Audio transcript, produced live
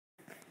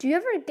Do you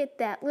ever get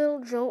that little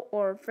jolt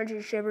or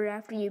frigid shiver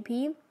after you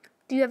pee?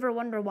 Do you ever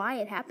wonder why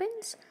it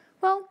happens?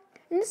 Well,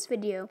 in this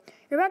video,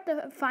 you're about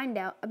to find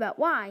out about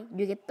why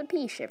you get the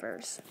pee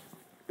shivers.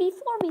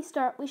 Before we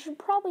start, we should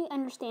probably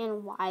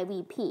understand why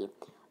we pee.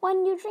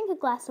 When you drink a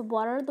glass of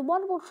water, the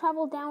water will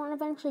travel down and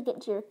eventually get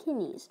to your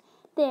kidneys.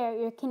 There,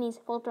 your kidneys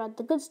filter out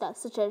the good stuff,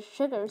 such as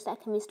sugars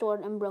that can be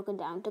stored and broken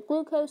down to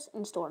glucose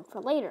and stored for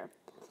later.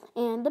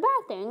 And the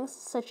bad things,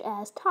 such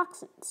as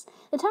toxins.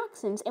 The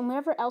toxins and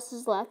whatever else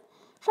is left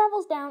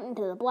travels down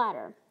into the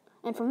bladder.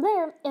 And from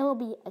there, it will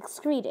be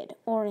excreted,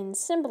 or in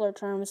simpler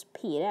terms,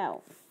 peed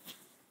out.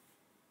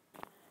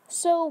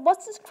 So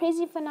what's this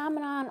crazy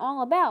phenomenon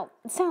all about?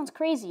 It sounds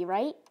crazy,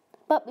 right?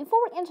 But before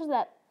we answer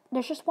that,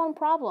 there's just one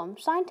problem.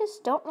 Scientists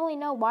don't really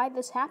know why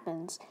this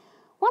happens.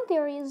 One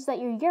theory is that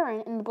your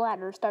urine in the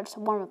bladder starts to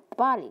warm up the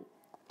body.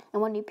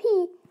 And when you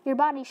pee, your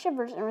body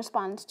shivers in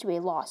response to a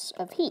loss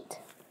of heat.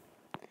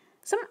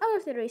 Some other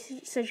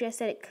theories suggest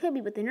that it could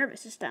be with the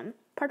nervous system,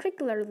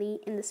 particularly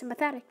in the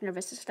sympathetic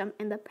nervous system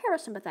and the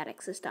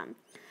parasympathetic system.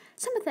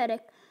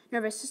 Sympathetic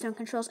nervous system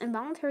controls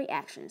involuntary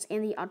actions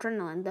and the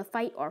adrenaline, the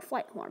fight or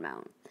flight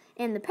hormone.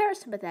 And the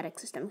parasympathetic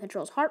system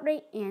controls heart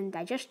rate and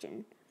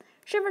digestion.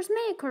 Shivers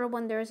may occur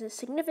when there is a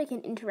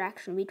significant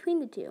interaction between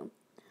the two.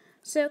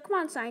 So come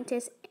on,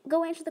 scientists,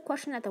 go answer the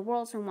question that the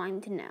world's been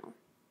wanting to know.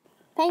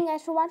 Thank you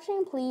guys for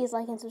watching. Please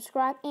like and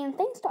subscribe. And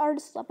thanks to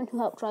Artist11 who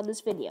helped draw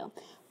this video.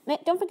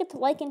 Don't forget to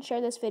like and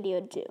share this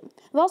video too.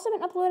 I've also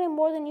been uploading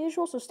more than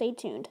usual, so stay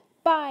tuned.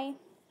 Bye!